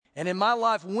And in my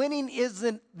life, winning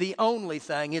isn't the only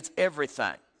thing, it's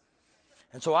everything.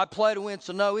 And so I play to win.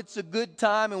 So no, it's a good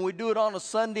time, and we do it on a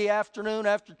Sunday afternoon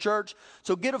after church.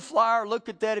 So get a flyer, look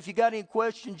at that. If you got any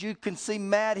questions, you can see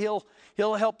Matt. He'll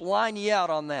help line you out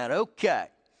on that. Okay.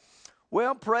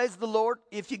 Well, praise the Lord.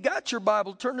 If you got your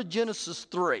Bible, turn to Genesis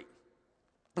 3.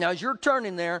 Now, as you're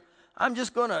turning there, I'm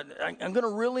gonna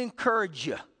really encourage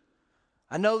you.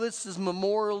 I know this is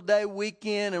Memorial Day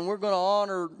weekend, and we're going to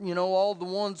honor, all the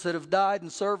ones that have died in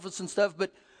service and stuff,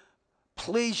 but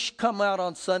please come out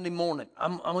on Sunday morning.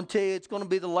 I'm going to tell you, it's going to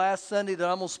be the last Sunday that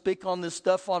I'm going to speak on this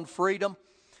stuff on freedom.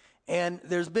 And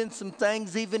there's been some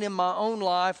things even in my own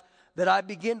life that I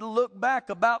begin to look back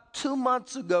about 2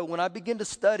 months ago when I began to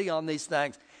study on these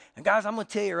things. And guys, I'm going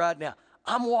to tell you right now,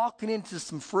 I'm walking into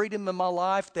some freedom in my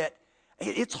life that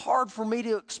it's hard for me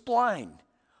to explain.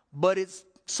 But it's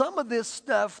some of this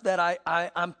stuff that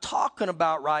I'm talking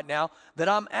about right now that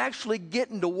I'm actually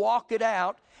getting to walk it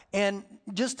out. And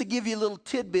just to give you a little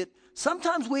tidbit,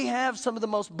 sometimes we have some of the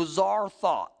most bizarre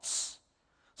thoughts.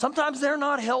 Sometimes they're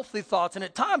not healthy thoughts. And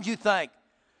at times you think,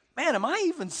 man, am I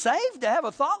even saved to have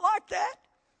a thought like that?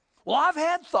 Well, I've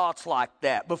had thoughts like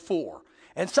that before.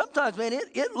 And sometimes, man,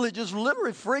 it just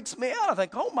literally freaks me out. I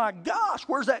think, oh my gosh,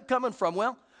 where's that coming from?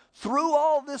 Well, through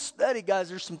all this study, guys,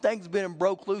 there's some things being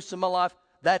broke loose in my life.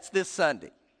 That's this Sunday.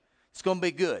 It's going to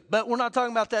be good. But we're not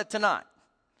talking about that tonight.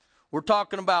 We're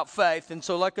talking about faith. And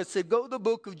so, like I said, go to the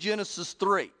book of Genesis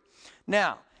 3.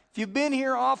 Now, if you've been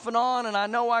here off and on, and I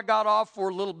know I got off for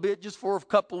a little bit, just for a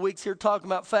couple of weeks here talking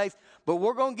about faith, but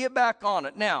we're going to get back on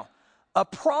it. Now, a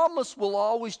promise will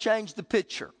always change the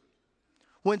picture.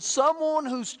 When someone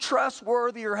who's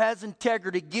trustworthy or has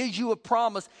integrity gives you a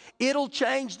promise, it'll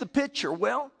change the picture.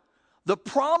 Well, the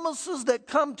promises that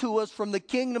come to us from the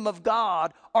kingdom of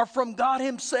God are from God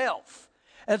himself.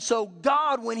 And so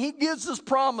God, when he gives us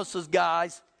promises,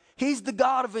 guys, he's the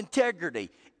God of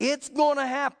integrity. It's going to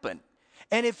happen.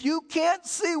 And if you can't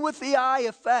see with the eye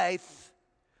of faith,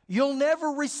 you'll never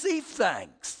receive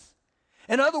things.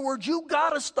 In other words, you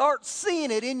got to start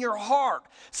seeing it in your heart,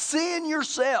 seeing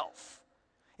yourself.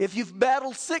 If you've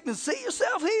battled sickness, see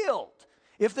yourself healed.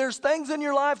 If there's things in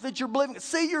your life that you're believing,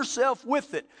 see yourself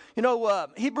with it.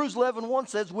 Hebrews 11:1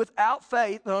 says, without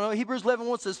faith, Hebrews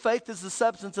 11:1 says, faith is the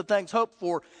substance of things hoped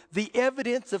for, the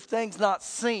evidence of things not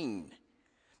seen.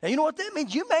 Now, you know what that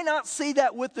means? You may not see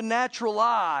that with the natural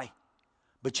eye,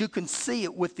 but you can see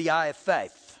it with the eye of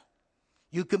faith.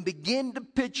 You can begin to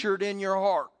picture it in your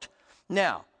heart.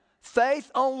 Now, faith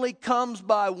only comes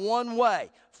by one way.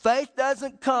 Faith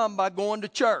doesn't come by going to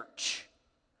church.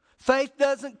 Faith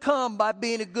doesn't come by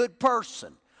being a good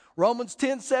person. Romans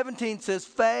 10:17 says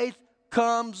faith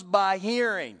comes by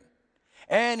hearing,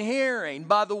 and hearing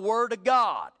by the word of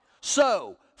God.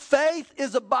 So faith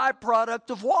is a byproduct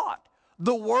of what?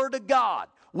 The word of God.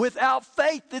 Without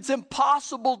faith, it's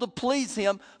impossible to please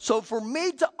him. So for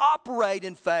me to operate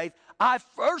in faith, I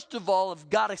first of all have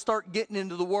got to start getting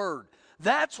into the word.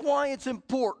 That's why it's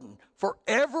important for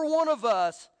every one of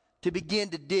us to begin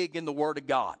to dig in the word of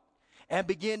God. And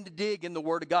begin to dig in the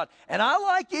word of God. And I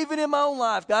like, even in my own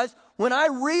life, guys, when I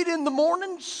read in the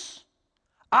mornings,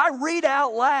 I read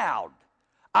out loud.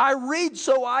 I read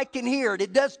so I can hear it.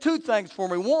 It does two things for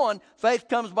me. One, faith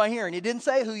comes by hearing. It didn't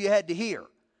say who you had to hear.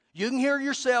 You can hear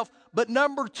yourself. But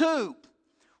number two,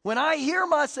 when I hear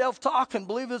myself talking,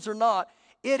 believe this or not,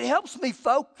 it helps me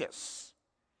focus.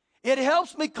 It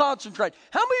helps me concentrate.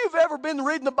 How many of you have ever been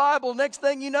reading the Bible, next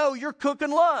thing you know, you're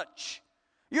cooking lunch?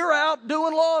 You're out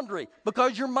doing laundry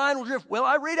because your mind will drift. Well,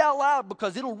 I read out loud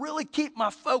because it'll really keep my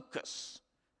focus.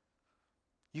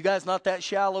 You guys not that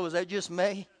shallow? Is that just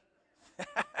me?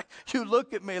 You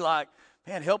look at me like,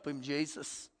 man, help him,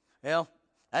 Jesus. Well,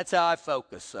 that's how I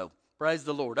focus, so praise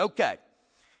the Lord. Okay,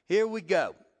 here we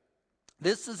go.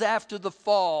 This is after the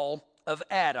fall of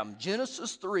Adam.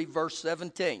 Genesis 3, verse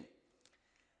 17.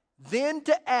 Then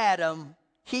to Adam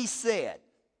he said,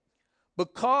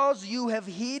 because you have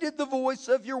heeded the voice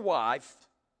of your wife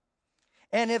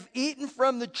and have eaten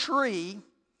from the tree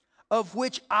of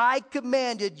which I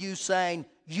commanded you, saying,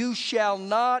 you shall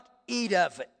not eat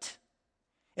of it.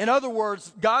 In other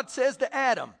words, God says to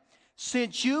Adam,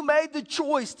 since you made the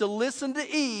choice to listen to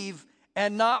Eve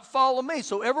and not follow me.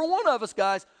 So every one of us,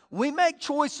 guys, we make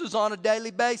choices on a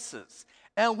daily basis.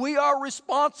 And we are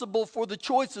responsible for the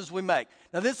choices we make.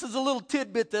 Now, this is a little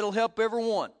tidbit that'll help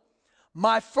everyone.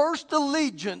 My first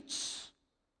allegiance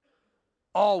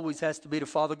always has to be to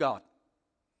Father God.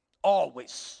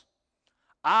 Always.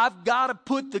 I've got to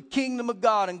put the kingdom of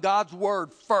God and God's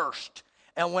word first.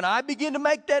 And when I begin to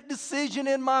make that decision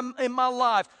in my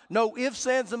life, no ifs,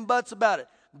 ands, and buts about it,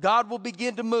 God will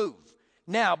begin to move.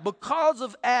 Now, because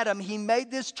of Adam, he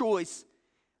made this choice.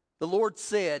 The Lord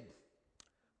said,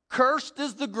 cursed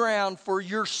is the ground for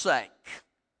your sake.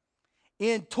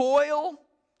 In toil,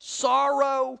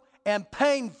 sorrow, and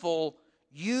painful,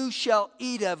 you shall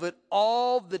eat of it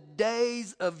all the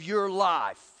days of your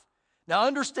life. Now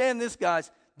understand this,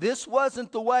 guys. This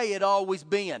wasn't the way it always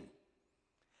been.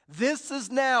 This is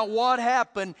now what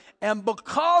happened. And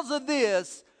because of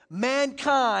this,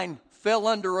 mankind fell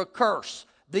under a curse.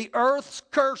 The earth's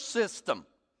curse system.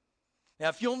 Now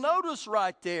if you'll notice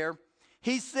right there,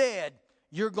 he said,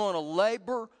 you're going to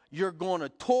labor, you're going to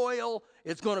toil,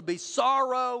 it's going to be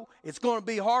sorrow, it's going to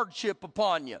be hardship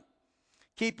upon you.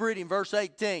 Keep reading, verse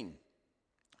 18.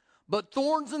 But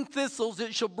thorns and thistles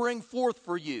it shall bring forth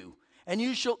for you, and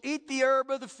you shall eat the herb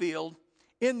of the field.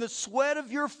 In the sweat of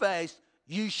your face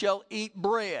you shall eat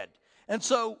bread. And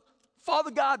so,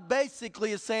 Father God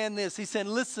basically is saying this. He's saying,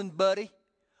 listen, buddy,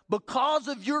 because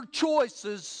of your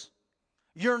choices,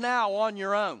 you're now on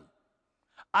your own.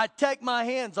 I take my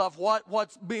hands off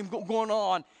what's been going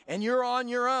on, and you're on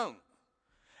your own.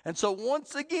 And so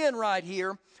once again right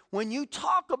here, when you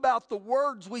talk about the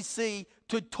words we see,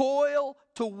 to toil,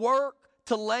 to work,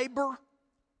 to labor,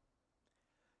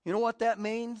 you know what that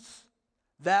means?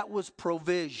 That was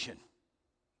provision.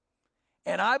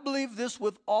 And I believe this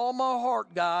with all my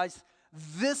heart, guys.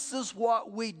 This is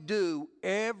what we do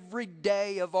every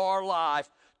day of our life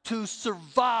to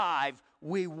survive.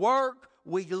 We work,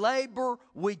 we labor,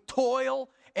 we toil,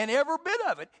 and every bit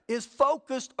of it is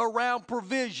focused around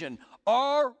provision.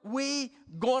 Are we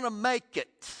going to make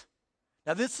it?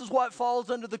 Now, this is what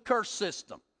falls under the curse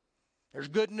system. There's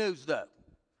good news, though.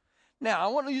 Now, I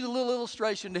want to use a little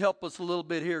illustration to help us a little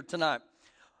bit here tonight.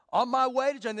 On my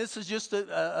way to, and this is just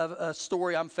a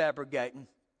story I'm fabricating,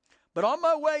 but on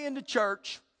my way into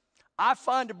church, I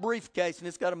find a briefcase, and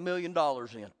it's got $1 million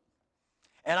in it.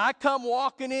 And I come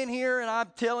walking in here, and I'm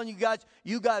telling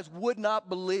you guys would not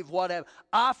believe what happened.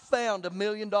 I found $1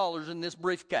 million in this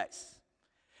briefcase.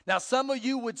 Now, some of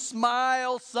you would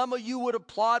smile, some of you would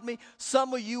applaud me,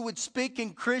 some of you would speak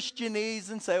in Christianese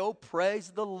and say, oh,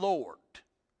 praise the Lord.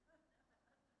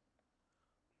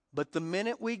 But the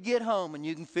minute we get home, and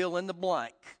you can fill in the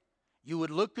blank, you would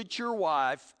look at your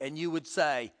wife and you would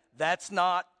say, that's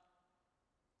not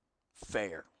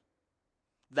fair.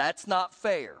 That's not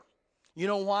fair. You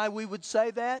know why we would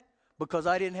say that? Because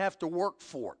I didn't have to work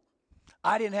for it.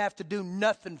 I didn't have to do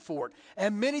nothing for it.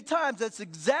 And many times that's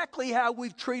exactly how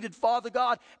we've treated Father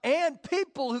God and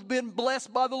people who've been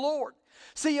blessed by the Lord.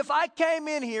 See, if I came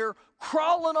in here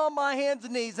crawling on my hands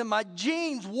and knees and my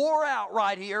jeans wore out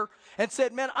right here and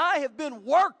said, man, I have been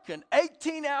working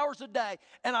 18 hours a day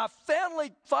and I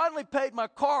finally paid my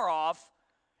car off,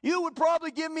 you would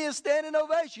probably give me a standing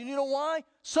ovation. You know why?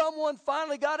 Someone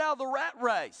finally got out of the rat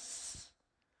race.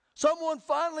 Someone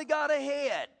finally got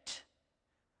ahead.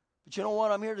 But you know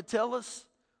what I'm here to tell us?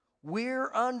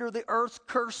 We're under the earth's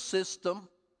curse system,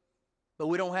 but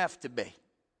we don't have to be.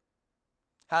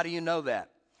 How do you know that?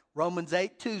 Romans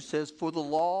 8:2 says, for the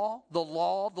law,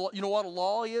 you know what a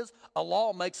law is? A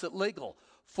law makes it legal.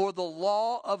 For the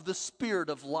law of the Spirit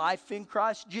of life in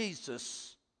Christ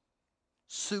Jesus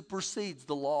supersedes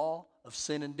the law of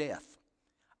sin and death.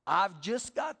 I've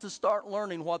just got to start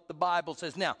learning what the Bible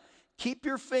says. Now, keep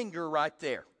your finger right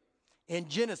there. In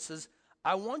Genesis,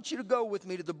 I want you to go with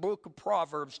me to the book of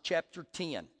Proverbs chapter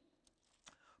 10.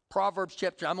 Proverbs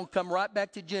chapter, I'm going to come right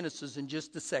back to Genesis in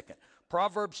just a second.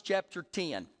 Proverbs chapter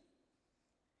 10.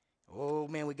 Oh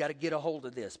man, we got to get a hold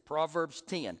of this. Proverbs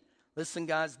 10. Listen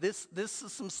guys, this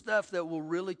is some stuff that will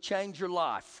really change your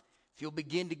life if you'll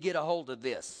begin to get a hold of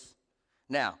this.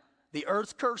 Now, the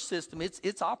earth's curse system,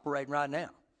 it's operating right now.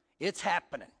 It's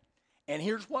happening. And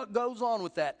here's what goes on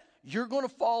with that. You're going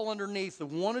to fall underneath the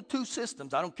one of two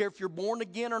systems. I don't care if you're born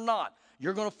again or not.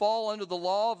 You're going to fall under the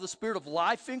law of the Spirit of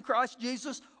life in Christ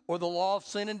Jesus or the law of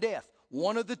sin and death.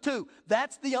 One of the two.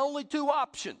 That's the only two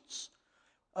options.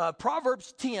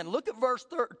 Proverbs 10, look at verse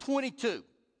 22.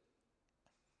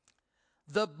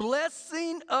 The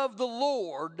blessing of the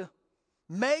Lord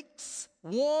makes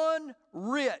one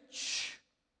rich.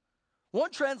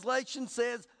 One translation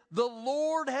says, the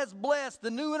Lord has blessed.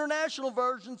 The New International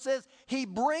Version says, he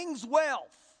brings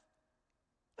wealth.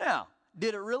 Now,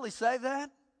 did it really say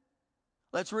that?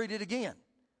 Let's read it again.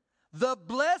 The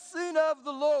blessing of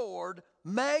the Lord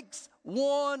makes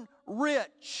one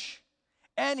rich,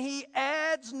 and he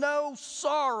adds no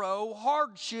sorrow,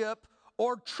 hardship,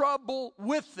 or trouble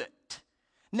with it.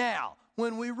 Now,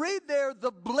 when we read there,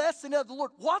 the blessing of the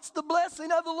Lord, what's the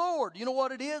blessing of the Lord? You know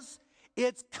what it is?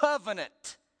 It's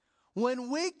covenant. When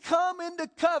we come into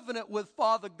covenant with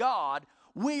Father God,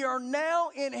 We are now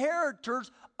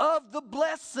inheritors of the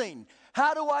blessing.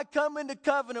 How do I come into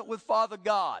covenant with Father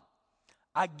God?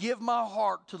 I give my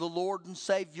heart to the Lord and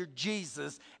Savior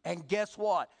Jesus, and guess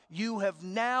what? You have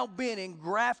now been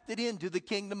engrafted into the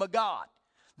kingdom of God.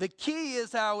 The key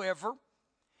is, however,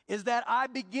 is that I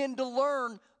begin to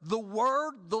learn the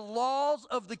word, the laws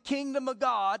of the kingdom of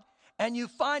God, and you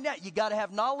find out you got to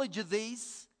have knowledge of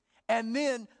these, and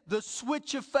then the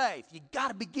switch of faith. You got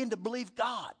to begin to believe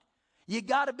God. You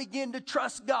got to begin to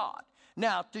trust God.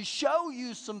 Now, to show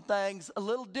you some things a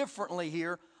little differently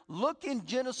here, look in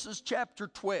Genesis chapter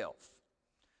 12.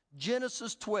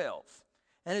 Genesis 12.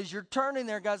 And as you're turning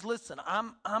there, guys, listen,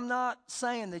 I'm not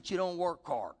saying that you don't work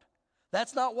hard.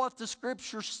 That's not what the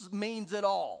scripture means at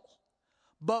all.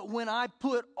 But when I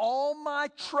put all my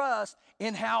trust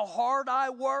in how hard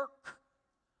I work,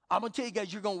 I'm going to tell you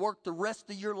guys, you're going to work the rest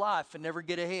of your life and never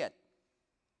get ahead.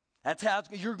 That's how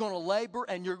you're going to labor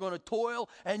and you're going to toil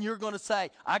and you're going to say,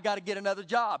 I got to get another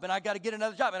job and I got to get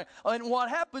another job. And what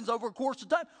happens over a course of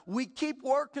time, we keep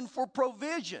working for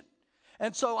provision.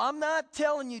 And so I'm not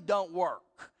telling you don't work.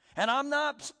 And I'm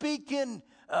not speaking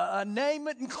name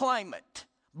it and claim it.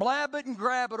 Blab it and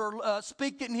grab it, or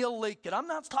speak it and he'll leak it. I'm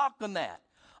not talking that.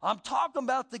 I'm talking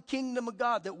about the kingdom of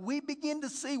God, that we begin to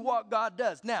see what God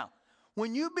does. Now,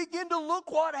 when you begin to look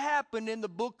what happened in the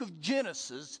book of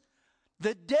Genesis,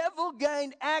 the devil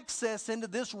gained access into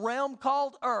this realm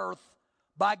called earth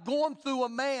by going through a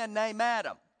man named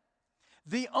Adam.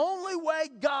 The only way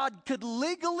God could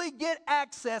legally get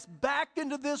access back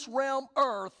into this realm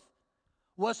earth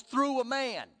was through a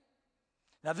man.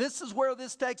 Now this is where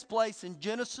this takes place in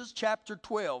Genesis chapter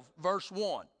 12, verse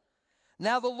 1.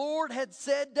 Now the Lord had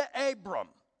said to Abram,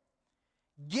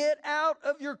 get out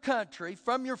of your country,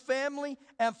 from your family,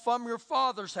 and from your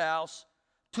father's house,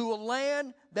 to a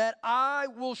land that I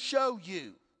will show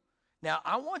you. Now,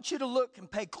 I want you to look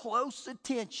and pay close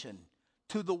attention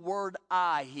to the word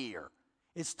I here.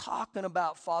 It's talking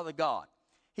about Father God.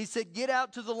 He said, get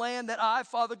out to the land that I,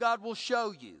 Father God, will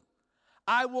show you.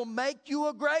 I will make you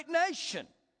a great nation.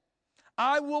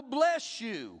 I will bless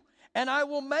you, and I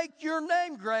will make your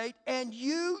name great, and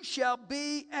you shall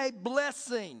be a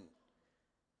blessing.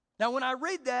 Now, when I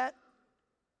read that,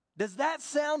 does that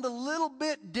sound a little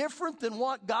bit different than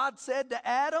what God said to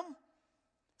Adam?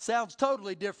 Sounds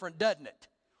totally different, doesn't it?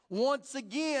 Once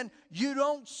again, you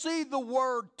don't see the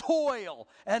word toil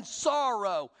and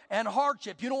sorrow and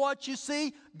hardship. You know what you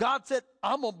see? God said,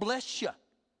 I'm going to bless you.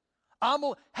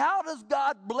 How does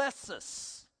God bless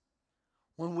us?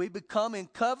 When we become in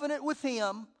covenant with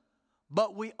Him,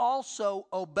 but we also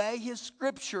obey His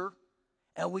scripture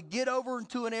and we get over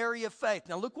into an area of faith.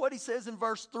 Now look what He says in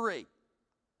verse 3.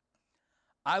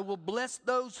 I will bless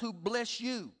those who bless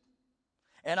you,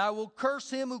 and I will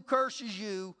curse him who curses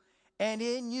you, and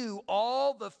in you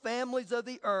all the families of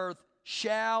the earth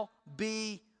shall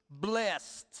be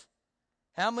blessed.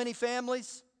 How many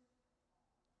families?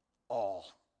 All.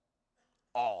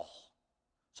 All.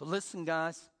 So listen,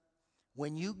 guys,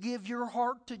 when you give your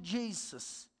heart to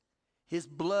Jesus, His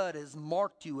blood has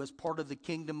marked you as part of the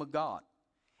kingdom of God.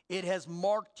 It has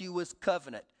marked you as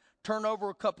covenant. Turn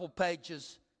over a couple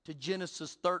pages to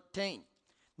Genesis 13.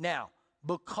 Now,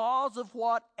 because of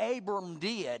what Abram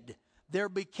did, there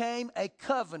became a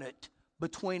covenant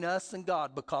between us and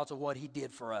God because of what He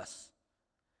did for us.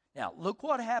 Now, look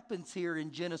what happens here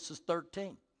in Genesis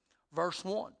 13, verse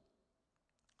 1.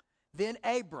 Then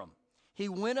Abram, he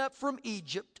went up from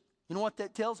Egypt. You know what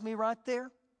that tells me right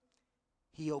there?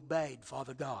 He obeyed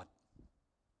Father God.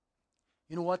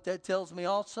 You know what that tells me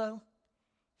also?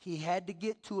 He had to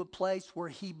get to a place where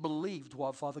he believed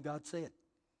what Father God said.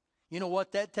 You know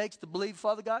what that takes to believe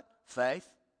Father God? Faith.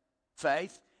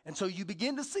 Faith. And so you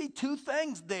begin to see two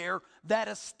things there that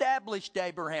established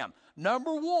Abraham.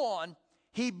 Number one,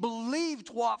 he believed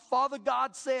what Father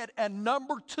God said. And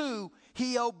number two,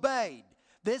 he obeyed.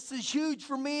 This is huge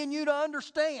for me and you to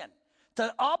understand.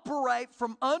 To operate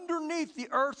from underneath the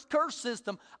earth's curse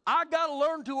system, I got to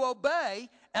learn to obey,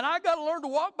 and I got to learn to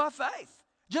walk by faith.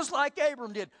 Just like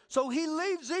Abram did. So he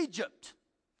leaves Egypt.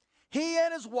 He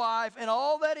and his wife and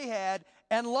all that he had,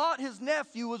 and Lot, his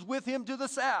nephew, was with him to the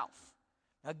south.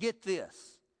 Now get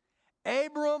this.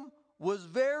 Abram was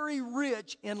very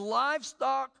rich in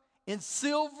livestock, in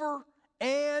silver,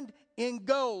 and in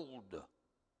gold.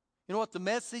 You know what the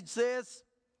Message says?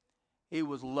 He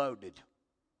was loaded.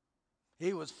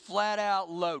 He was flat out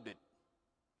loaded.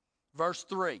 Verse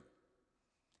 3.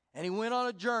 And he went on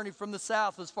a journey from the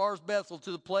south as far as Bethel,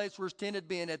 to the place where his tent had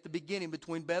been at the beginning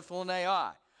between Bethel and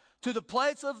Ai, to the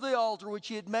place of the altar which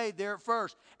he had made there at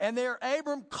first. And there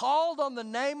Abram called on the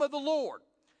name of the Lord.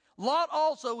 Lot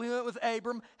also, he went with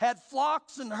Abram, had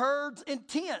flocks and herds and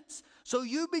tents. So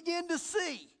you begin to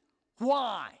see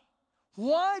why.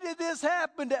 Why did this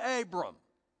happen to Abram?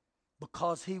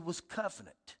 Because he was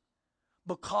covenant.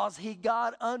 Because he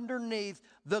got underneath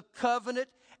the covenant.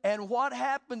 And what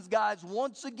happens, guys,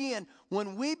 once again,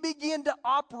 when we begin to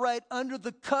operate under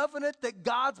the covenant that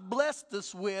God's blessed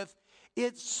us with,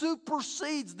 it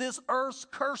supersedes this earth's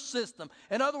curse system.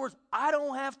 In other words, I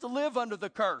don't have to live under the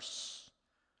curse.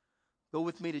 Go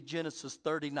with me to Genesis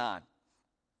 39.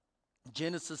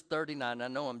 Genesis 39. I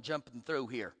know I'm jumping through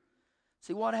here.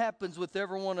 See what happens with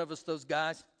every one of us, those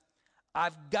guys?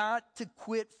 I've got to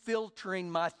quit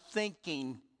filtering my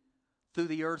thinking through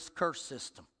the earth's curse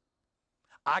system.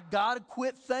 I got to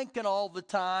quit thinking all the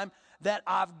time that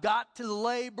I've got to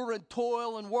labor and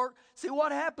toil and work. See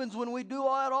what happens when we do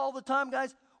that all the time,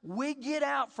 guys? We get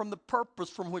out from the purpose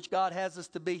from which God has us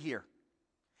to be here.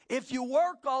 If you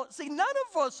work none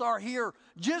of us are here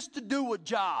just to do a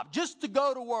job, just to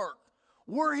go to work.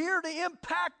 We're here to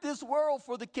impact this world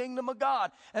for the kingdom of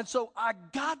God. And so I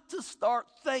got to start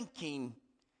thinking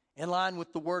in line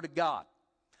with the Word of God.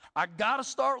 I got to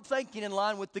start thinking in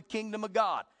line with the kingdom of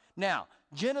God. Now,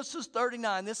 Genesis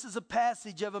 39, this is a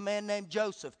passage of a man named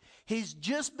Joseph. He's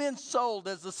just been sold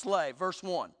as a slave, verse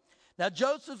 1. Now,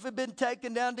 Joseph had been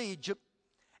taken down to Egypt,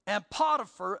 and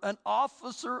Potiphar, an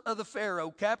officer of the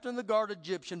Pharaoh, captain of the guard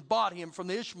Egyptian, bought him from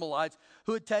the Ishmaelites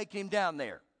who had taken him down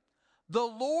there. The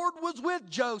Lord was with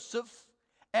Joseph,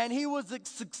 and he was a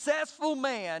successful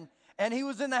man, and he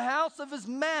was in the house of his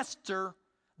master,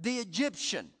 the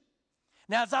Egyptian.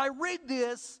 Now, as I read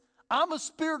this, I'm a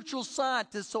spiritual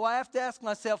scientist, so I have to ask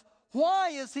myself,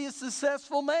 why is he a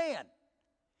successful man?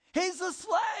 He's a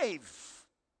slave.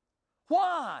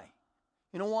 Why?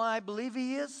 You know why I believe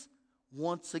he is?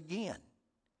 Once again,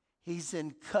 he's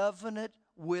in covenant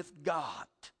with God.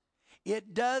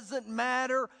 It doesn't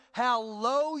matter how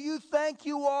low you think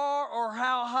you are or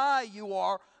how high you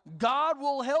are. God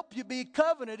will help you be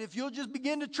covenant if you'll just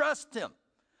begin to trust him.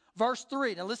 Verse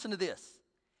 3, now listen to this.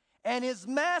 And his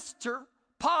master,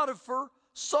 Potiphar,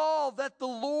 saw that the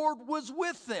Lord was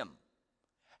with him.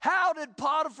 How did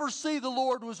Potiphar see the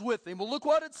Lord was with him? Well, look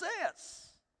what it says.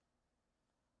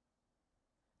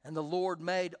 And the Lord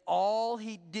made all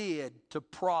he did to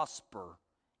prosper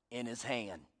in his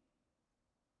hand.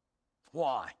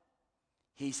 Why?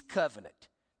 He's covenant.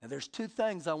 Now, there's two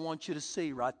things I want you to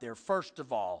see right there. First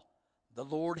of all, the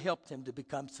Lord helped him to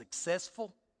become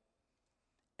successful,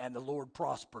 and the Lord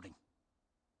prospered him.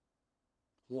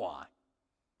 Why?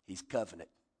 He's covenant.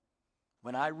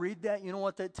 When I read that, you know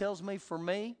what that tells me?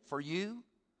 For you,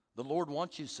 the Lord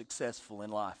wants you successful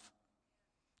in life.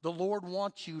 The Lord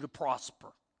wants you to prosper.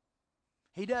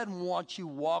 He doesn't want you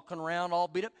walking around all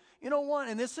beat up. You know what?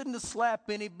 And this isn't to slap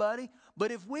anybody, but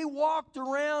if we walked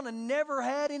around and never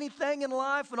had anything in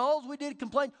life and all we did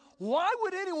complain, why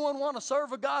would anyone want to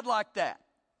serve a God like that?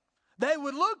 They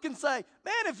would look and say,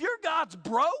 man, if your God's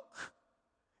broke,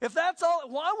 if that's all,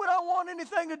 why would I want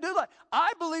anything to do that?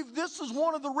 I believe this is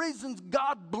one of the reasons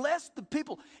God blessed the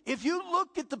people. If you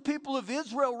look at the people of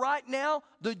Israel right now,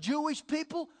 the Jewish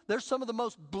people, they're some of the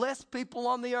most blessed people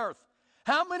on the earth.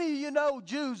 How many of you know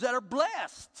Jews that are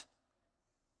blessed?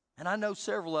 And I know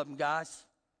several of them, guys.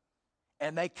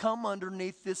 And they come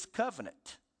underneath this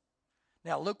covenant.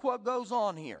 Now, look what goes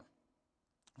on here.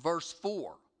 Verse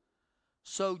 4.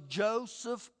 So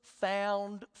Joseph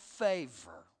found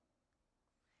favor.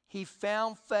 He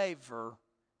found favor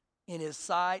in his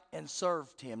sight and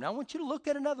served him. Now, I want you to look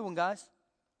at another one, guys.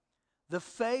 The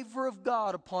favor of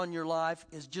God upon your life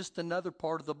is just another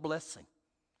part of the blessing.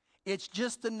 It's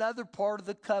just another part of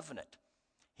the covenant.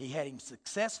 He had him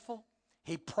successful,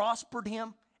 he prospered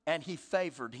him, and he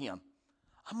favored him.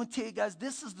 I'm going to tell you guys,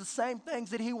 this is the same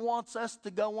things that he wants us to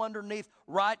go underneath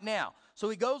right now. So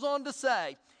he goes on to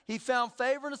say, he found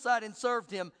favor in his sight and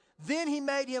served him. Then he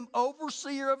made him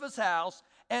overseer of his house,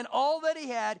 and all that he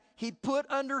had, he put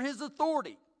under his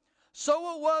authority.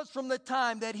 So it was from the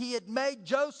time that he had made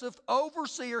Joseph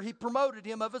overseer, he promoted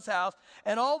him of his house,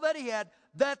 and all that he had,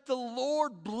 that the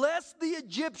Lord blessed the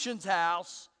Egyptian's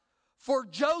house for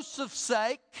Joseph's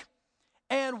sake.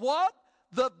 And what?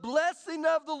 The blessing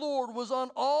of the Lord was on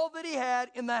all that he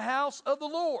had in the house of the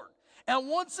Lord. And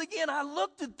once again, I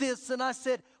looked at this and I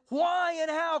said, why and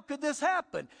how could this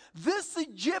happen? This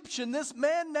Egyptian, this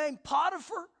man named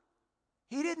Potiphar,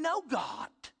 he didn't know God.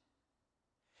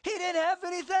 He didn't have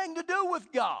anything to do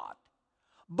with God.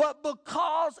 But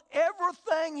because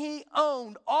everything he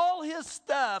owned, all his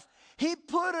stuff, he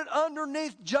put it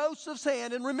underneath Joseph's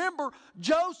hand. And remember,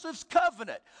 Joseph's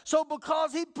covenant. So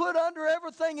because he put under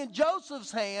everything in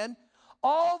Joseph's hand,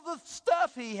 all the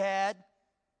stuff he had,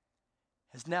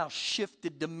 has now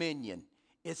shifted dominion.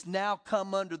 It's now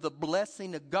come under the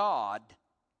blessing of God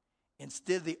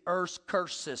instead of the earth's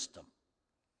curse system.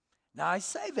 Now, I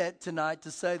say that tonight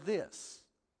to say this.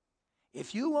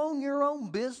 If you own your own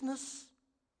business,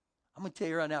 I'm going to tell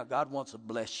you right now, God wants to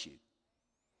bless you.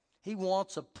 He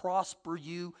wants to prosper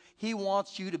you. He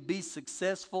wants you to be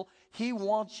successful. He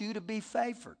wants you to be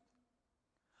favored.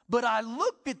 But I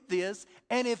look at this,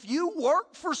 and if you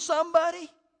work for somebody,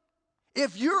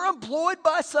 if you're employed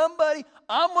by somebody,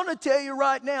 I'm going to tell you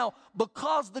right now,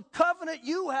 because the covenant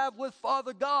you have with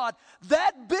Father God,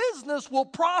 that business will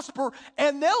prosper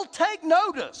and they'll take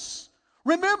notice.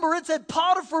 Remember, it said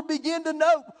Potiphar began to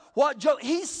note what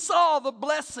he saw the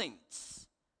blessings.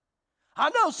 I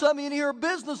know some of you here are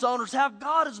business owners, how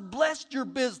God has blessed your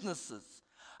businesses.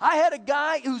 I had a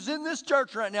guy who's in this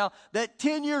church right now that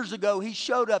 10 years ago, he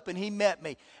showed up and he met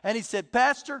me. And he said,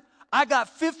 Pastor, I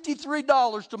got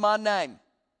 $53 to my name.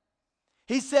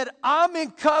 He said, I'm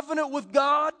in covenant with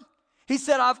God. He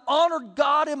said, I've honored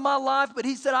God in my life, but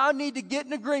he said, I need to get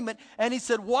an agreement. And he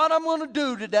said, what I'm going to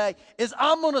do today is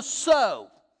I'm going to sow.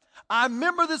 I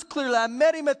remember this clearly. I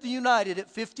met him at the United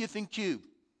at 50th and Cube.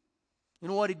 You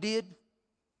know what he did?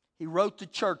 He wrote the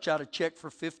church out a check for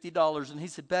 $50. And he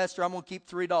said, Pastor, I'm going to keep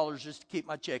 $3 just to keep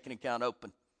my checking account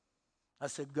open. I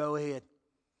said, go ahead.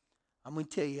 I'm going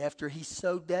to tell you, after he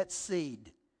sowed that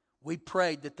seed, we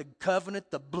prayed that the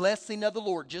covenant, the blessing of the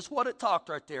Lord, just what it talked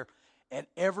right there, and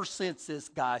ever since this,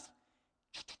 guys,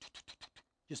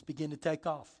 just begin to take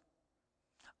off.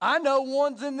 I know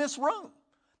one's in this room.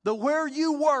 The where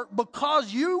you work,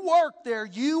 because you work there,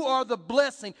 you are the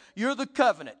blessing. You're the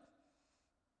covenant.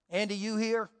 Andy, you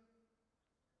here?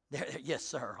 There, yes,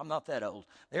 sir. I'm not that old.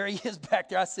 There he is back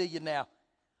there. I see you now.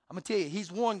 I'm going to tell you,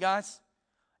 he's one, guys.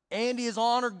 Andy has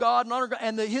honored God and honored God.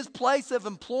 And his place of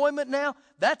employment now,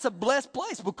 that's a blessed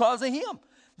place because of him.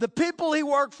 The people he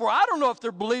worked for, I don't know if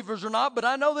they're believers or not, but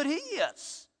I know that he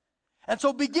is. And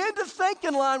so begin to think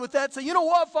in line with that. Say, you know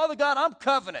what, Father God, I'm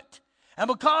covenant. And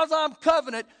because I'm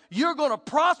covenant, you're going to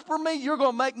prosper me, you're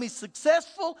going to make me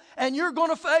successful, and you're going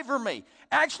to favor me.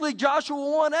 Actually, Joshua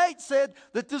 1:8 said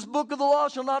that this book of the law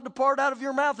shall not depart out of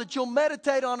your mouth, that you'll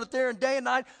meditate on it there and day and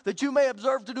night, that you may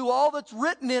observe to do all that's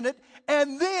written in it,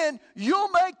 and then you'll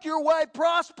make your way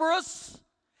prosperous,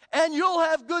 and you'll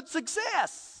have good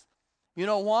success. You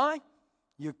know why?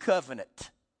 You're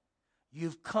covenant.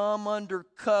 You've come under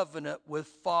covenant with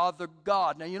Father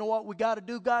God. Now, you know what we got to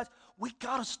do, guys? We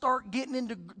got to start getting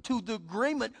into the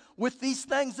agreement with these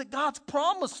things that God's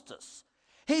promised us.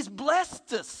 He's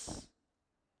blessed us.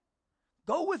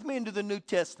 Go with me into the New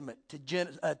Testament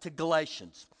to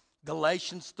Galatians.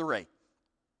 Galatians 3.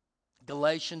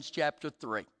 Galatians chapter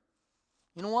 3.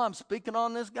 You know why I'm speaking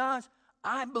on this, guys?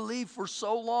 I believe for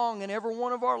so long in every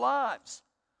one of our lives,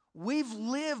 we've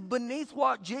lived beneath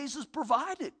what Jesus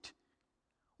provided.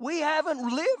 We haven't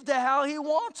lived to how he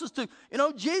wants us to. You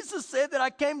know, Jesus said that I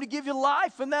came to give you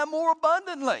life and that more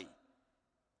abundantly.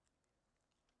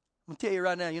 I'm going to tell you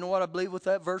right now, you know what I believe with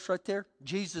that verse right there?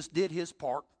 Jesus did his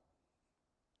part.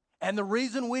 And the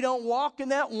reason we don't walk in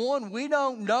that, one, we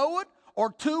don't know it,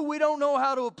 or two, we don't know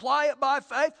how to apply it by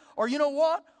faith, or you know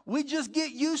what? We just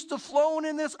get used to flowing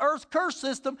in this earth's curse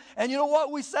system. And you know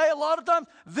what we say a lot of times?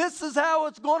 This is how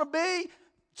it's going to be.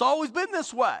 It's always been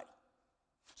this way.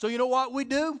 So you know what we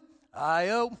do?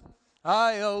 I-O,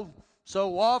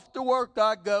 so off to work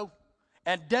I go.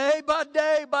 And day by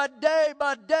day, by day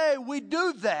by day, we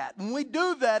do that, and we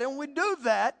do that, and we do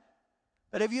that.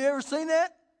 But have you ever seen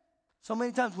that? So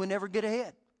many times we never get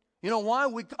ahead. You know why?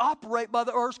 We operate by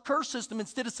the earth's curse system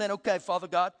instead of saying, okay, Father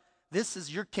God, this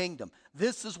is your kingdom.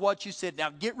 This is what you said. Now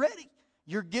get ready.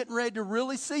 You're getting ready to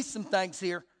really see some things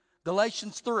here.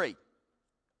 Galatians 3,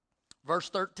 verse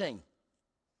 13.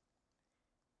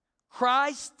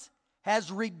 Christ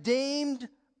has redeemed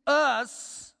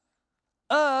us.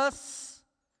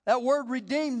 That word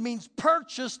redeemed means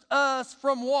purchased us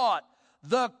from what?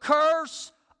 The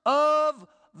curse of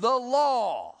the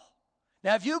law.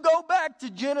 Now, if you go back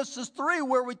to Genesis 3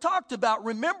 where we talked about,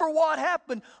 remember what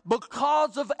happened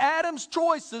because of Adam's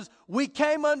choices, we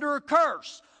came under a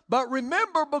curse. But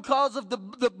remember because of the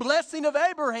blessing of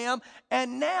Abraham,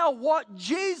 and now what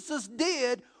Jesus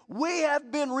did, we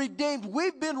have been redeemed.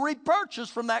 We've been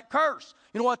repurchased from that curse.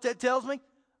 You know what that tells me?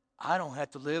 I don't have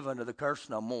to live under the curse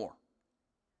no more.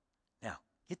 Now,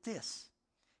 get this.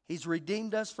 He's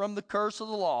redeemed us from the curse of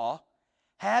the law.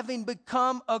 Having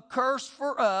become a curse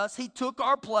for us, he took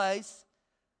our place.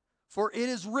 For it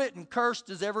is written, cursed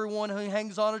is everyone who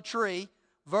hangs on a tree.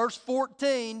 Verse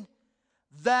 14,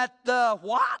 that the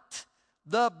what?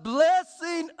 The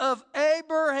blessing of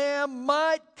Abraham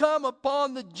might come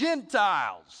upon the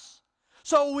Gentiles.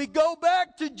 So we go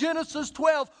back to Genesis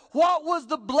 12. What was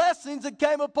the blessings that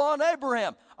came upon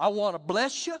Abraham? I want to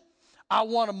bless you. I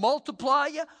want to multiply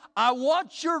you. I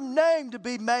want your name to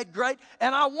be made great.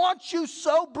 And I want you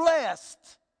so blessed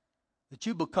that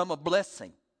you become a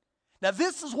blessing. Now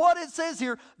this is what it says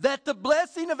here, that the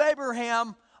blessing of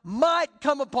Abraham might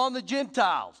come upon the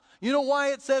Gentiles. You know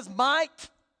why it says might?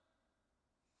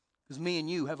 Because me and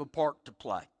you have a part to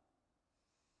play.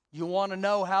 You want to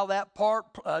know how that part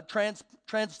is?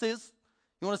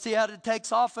 You want to see how it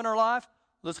takes off in our life?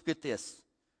 Let's look at this.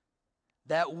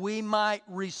 That we might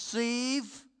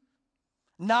receive,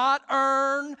 not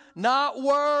earn, not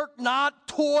work, not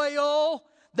toil,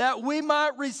 that we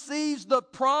might receive the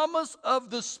promise of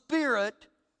the Spirit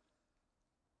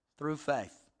through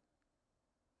faith.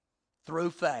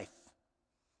 Through faith.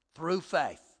 Through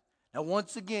faith. Now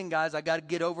once again, guys, I got to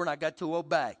get over and I got to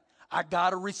obey. I got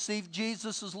to receive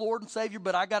Jesus as Lord and Savior,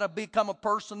 but I got to become a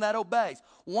person that obeys.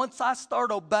 Once I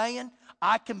start obeying,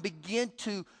 I can begin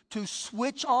to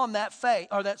switch on that faith,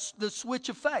 or the switch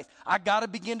of faith. I got to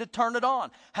begin to turn it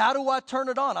on. How do I turn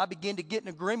it on? I begin to get in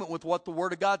agreement with what the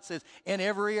Word of God says in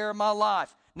every area of my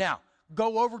life. Now,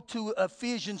 go over to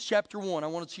Ephesians chapter 1. I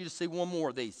want you to see one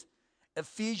more of these.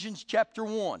 Ephesians chapter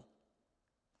 1.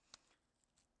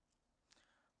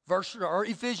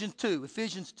 Ephesians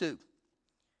 2.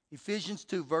 Ephesians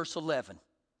 2, verse 11.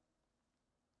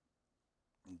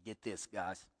 Get this,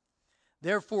 guys.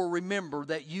 Therefore, remember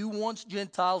that you once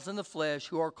Gentiles in the flesh,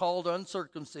 who are called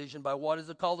uncircumcision by what is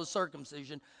it called, the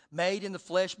circumcision, made in the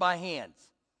flesh by hands,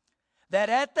 that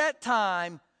at that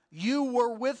time you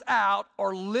were without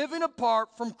or living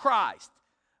apart from Christ,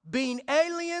 being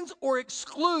aliens or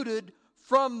excluded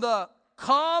from the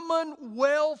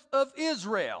commonwealth of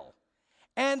Israel,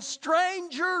 and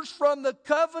strangers from the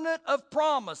covenant of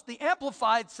promise. The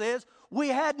Amplified says, we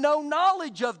had no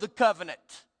knowledge of the covenant.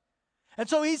 And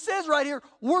so he says right here,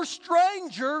 we're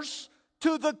strangers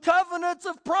to the covenants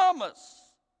of promise.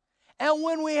 And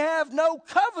when we have no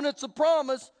covenants of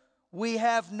promise, we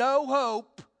have no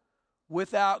hope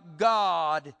without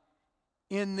God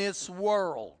in this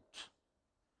world.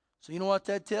 So you know what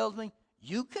that tells me?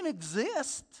 You can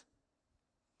exist.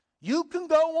 You can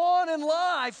go on in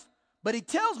life. But he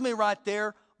tells me right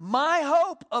there, my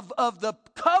hope of the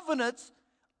covenants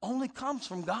only comes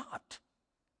from God.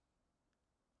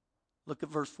 Look at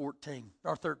verse 14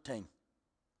 or 13.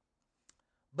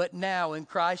 But now in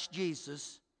Christ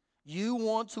Jesus, you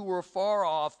once who were far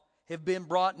off have been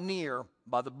brought near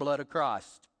by the blood of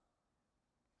Christ.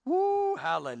 Woo,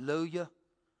 hallelujah.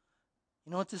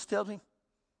 You know what this tells me?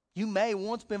 You may have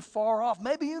once been far off.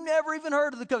 Maybe you never even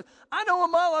heard of the covenant. I know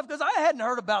in my life, because I hadn't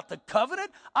heard about the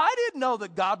covenant. I didn't know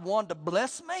that God wanted to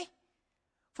bless me.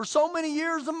 For so many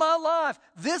years of my life,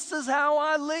 this is how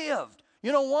I lived.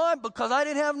 You know why? Because I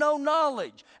didn't have no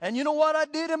knowledge. And you know what I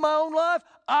did in my own life?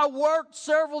 I worked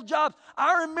several jobs.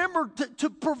 I remember to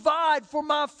provide for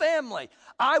my family.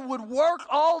 I would work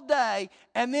all day,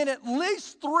 and then at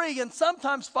least 3 and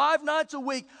sometimes 5 nights a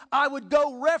week, I would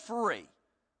go referee.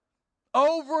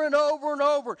 Over and over and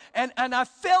over. And I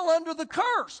fell under the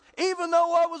curse, even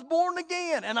though I was born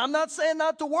again. And I'm not saying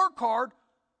not to work hard,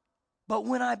 but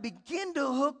when I begin to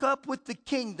hook up with the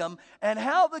kingdom, and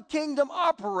how the kingdom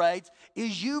operates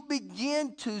is you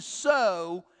begin to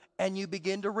sow and you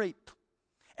begin to reap.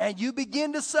 And you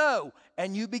begin to sow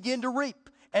and you begin to reap.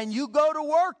 And you go to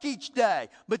work each day.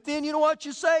 But then you know what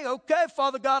you say? Okay,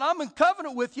 Father God, I'm in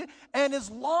covenant with you. And as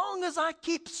long as I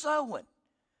keep sowing,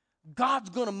 God's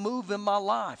going to move in my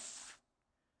life.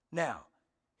 Now,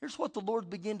 here's what the Lord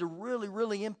began to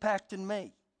really impact in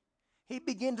me. He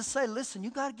began to say, listen, you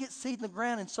got to get seed in the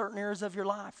ground in certain areas of your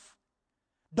life.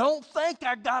 Don't think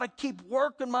I got to keep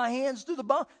working my hands through the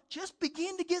bone. Just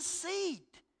begin to get seed.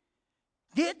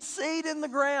 Get seed in the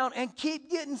ground and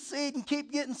keep getting seed and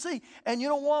keep getting seed. And you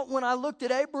know what? When I looked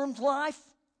at Abram's life,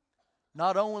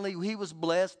 not only he was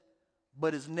blessed,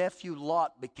 but his nephew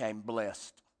Lot became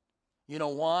blessed. You know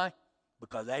why?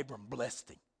 Because Abram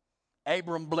blessed him.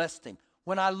 Abram blessed him.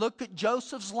 When I look at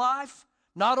Joseph's life,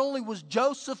 not only was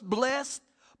Joseph blessed,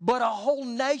 but a whole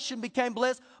nation became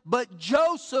blessed. But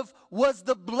Joseph was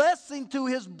the blessing to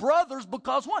his brothers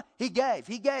because what? He gave.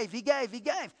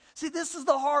 See, this is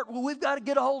the heart we've got to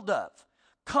get a hold of.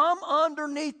 Come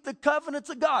underneath the covenants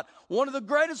of God. One of the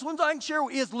greatest ones I can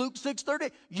share is Luke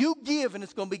 6:30. You give and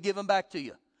it's going to be given back to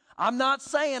you. I'm not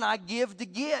saying I give to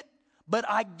get. But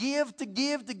I give to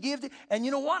give. And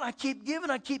you know what? I keep giving.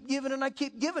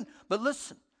 But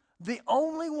listen, the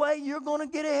only way you're going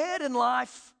to get ahead in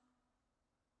life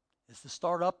is to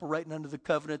start operating under the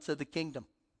covenants of the kingdom.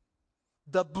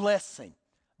 The blessing.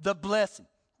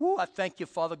 Woo, I thank you,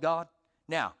 Father God.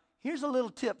 Now, Here's a little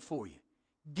tip for you.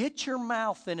 Get your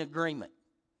mouth in agreement.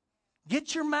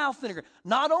 Get your mouth in agreement.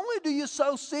 Not only do you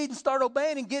sow seed and start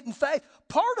obeying and get in faith,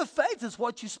 part of faith is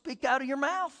what you speak out of your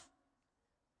mouth.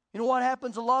 You know what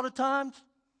happens a lot of times?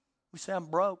 We say, I'm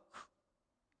broke.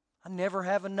 I never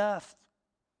have enough.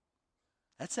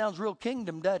 That sounds real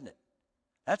kingdom, doesn't it?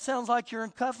 That sounds like you're in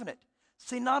covenant.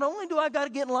 See, not only do I got to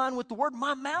get in line with the Word,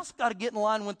 my mouth's got to get in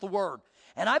line with the Word.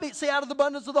 And see, out of the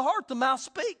abundance of the heart, the mouth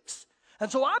speaks.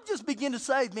 And so I just begin to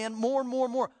say, man, more and more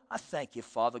and more. I thank you,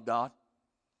 Father God.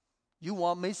 You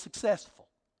want me successful.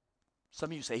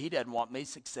 Some of you say, he doesn't want me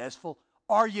successful.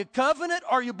 Are you covenant?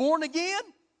 Are you born again?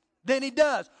 Then he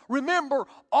does. Remember,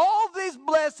 all these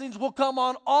blessings will come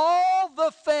on all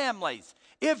the families.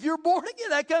 If you're born again,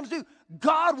 that comes to you.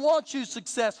 God wants you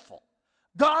successful.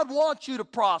 God wants you to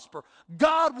prosper.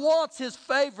 God wants his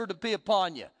favor to be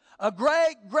upon you. A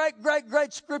great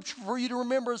scripture for you to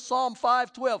remember is Psalm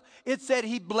 5:12. It said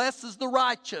he blesses the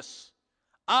righteous.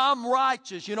 I'm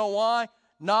righteous. You know why?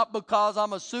 Not because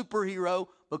I'm a superhero,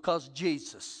 because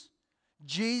Jesus.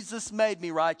 Jesus made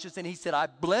me righteous, and he said, I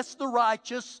bless the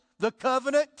righteous, the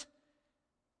covenant,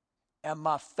 and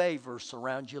my favor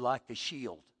surrounds you like a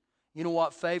shield. You know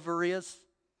what favor is?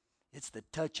 It's the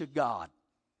touch of God.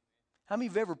 How many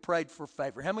of you have ever prayed for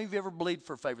favor? How many of you ever believed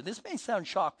for favor? This may sound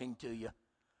shocking to you,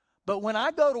 but when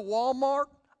I go to Walmart,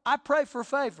 I pray for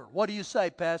favor. What do you say,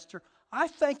 Pastor? I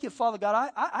thank you, Father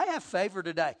God. I have favor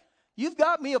today. You've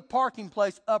got me a parking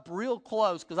place up real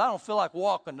close because I don't feel like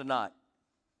walking tonight.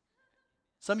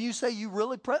 Some of you say you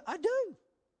really pray. I do.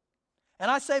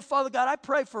 And I say, Father God, I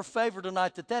pray for favor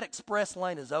tonight that express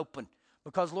lane is open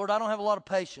because, Lord, I don't have a lot of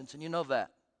patience, and you know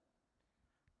that.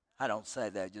 I don't say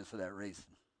that just for that reason.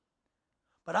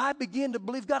 But I begin to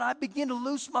believe God. I begin to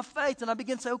lose my faith, and I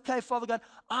begin to say, okay, Father God,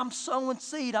 I'm sowing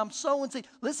seed. I'm sowing seed.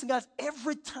 Listen, guys,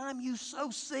 every time you sow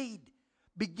seed,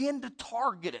 begin to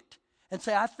target it and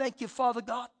say, I thank you, Father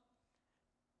God.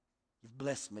 You've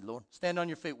blessed me, Lord. Stand on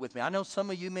your feet with me. I know some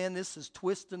of you, man, this is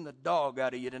twisting the dog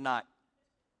out of you tonight.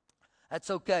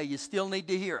 That's okay. You still need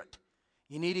to hear it.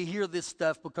 You need to hear this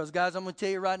stuff because, guys, I'm going to tell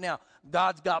you right now,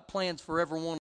 God's got plans for everyone.